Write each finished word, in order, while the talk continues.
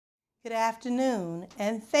Good afternoon,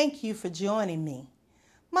 and thank you for joining me.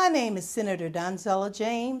 My name is Senator Donzella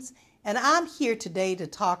James, and I'm here today to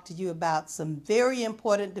talk to you about some very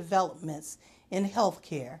important developments in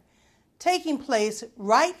healthcare taking place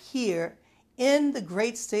right here in the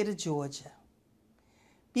great state of Georgia.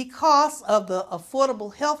 Because of the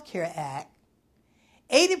Affordable Health Care Act,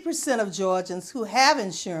 80% of Georgians who have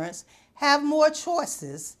insurance have more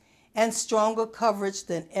choices and stronger coverage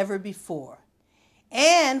than ever before.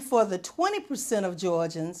 And for the 20% of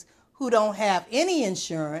Georgians who don't have any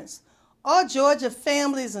insurance, or Georgia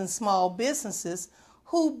families and small businesses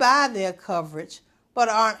who buy their coverage but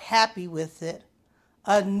aren't happy with it,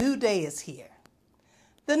 a new day is here.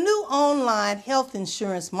 The new online health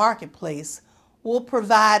insurance marketplace will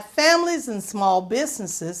provide families and small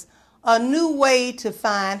businesses a new way to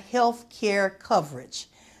find health care coverage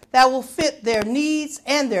that will fit their needs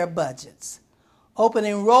and their budgets. Open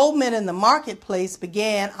enrollment in the marketplace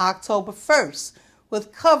began October 1st,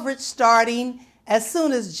 with coverage starting as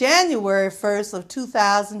soon as January 1st of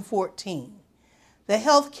 2014. The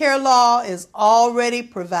health care law is already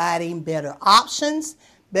providing better options,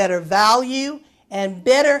 better value, and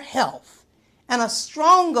better health, and a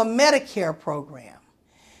stronger Medicare program.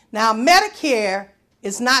 Now, Medicare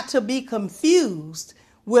is not to be confused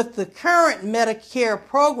with the current Medicare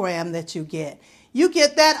program that you get. You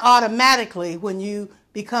get that automatically when you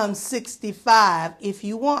become 65 if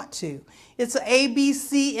you want to. It's A, B,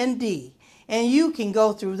 C, and D, and you can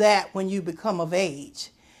go through that when you become of age.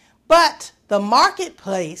 But the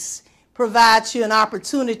marketplace provides you an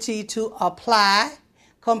opportunity to apply,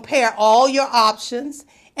 compare all your options,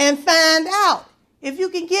 and find out if you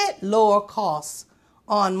can get lower costs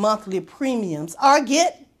on monthly premiums or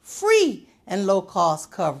get free and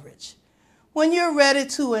low-cost coverage. When you're ready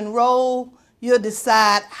to enroll, you'll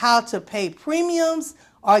decide how to pay premiums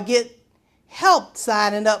or get help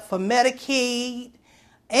signing up for Medicaid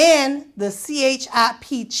and the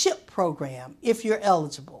CHIP CHIP program if you're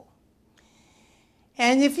eligible.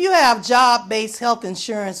 And if you have job-based health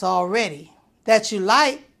insurance already that you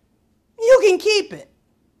like, you can keep it.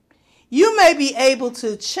 You may be able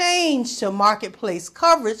to change to marketplace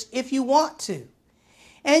coverage if you want to.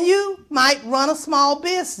 And you might run a small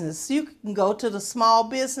business. You can go to the Small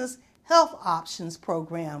Business Health Options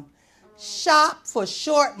program. Shop for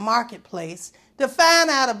Short Marketplace to find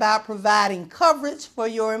out about providing coverage for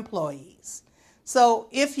your employees. So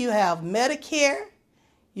if you have Medicare,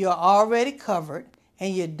 you're already covered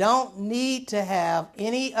and you don't need to have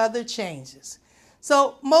any other changes.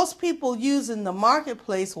 So most people using the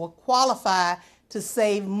marketplace will qualify to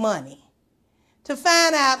save money. To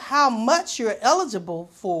find out how much you're eligible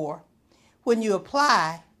for when you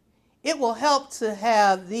apply, it will help to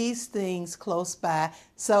have these things close by.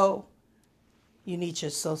 So you need your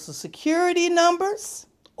Social Security numbers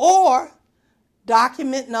or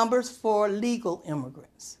document numbers for legal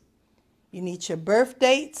immigrants. You need your birth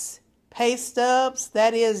dates, pay stubs,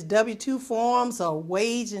 that is W-2 forms or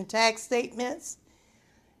wage and tax statements,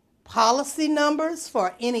 policy numbers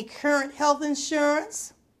for any current health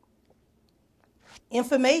insurance,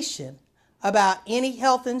 information about any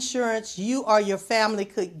health insurance you or your family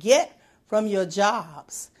could get from your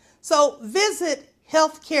jobs. So visit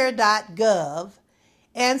healthcare.gov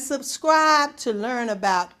and subscribe to learn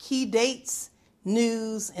about key dates,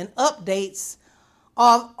 news, and updates,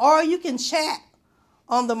 or you can chat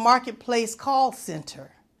on the Marketplace call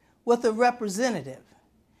center with a representative.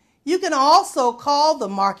 You can also call the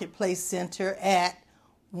Marketplace Center at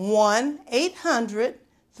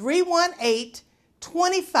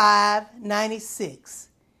 1-800-318-2596.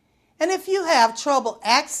 And if you have trouble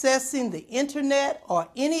accessing the internet or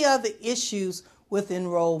any other issues with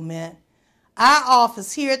enrollment, our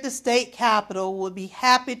office here at the state capitol will be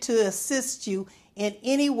happy to assist you in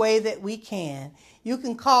any way that we can. You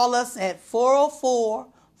can call us at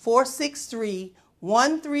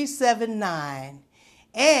 404-463-1379.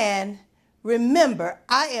 And remember,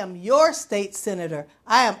 I am your state senator.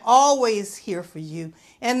 I am always here for you.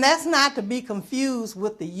 And that's not to be confused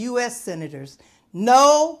with the U.S. senators.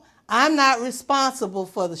 No, I'm not responsible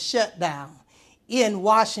for the shutdown in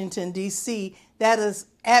Washington, D.C. that is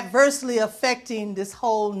adversely affecting this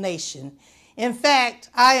whole nation. In fact,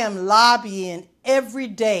 I am lobbying every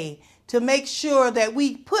day to make sure that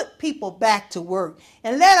we put people back to work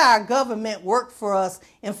and let our government work for us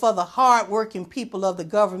and for the hard-working people of the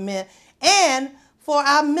government and for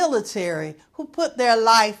our military who put their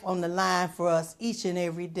life on the line for us each and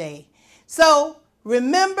every day. So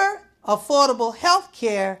remember, affordable health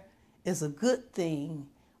care is a good thing.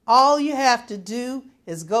 All you have to do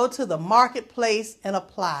is go to the marketplace and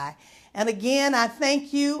apply. And again, I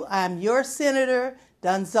thank you. I'm your Senator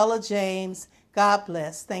Donzella James. God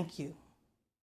bless. Thank you.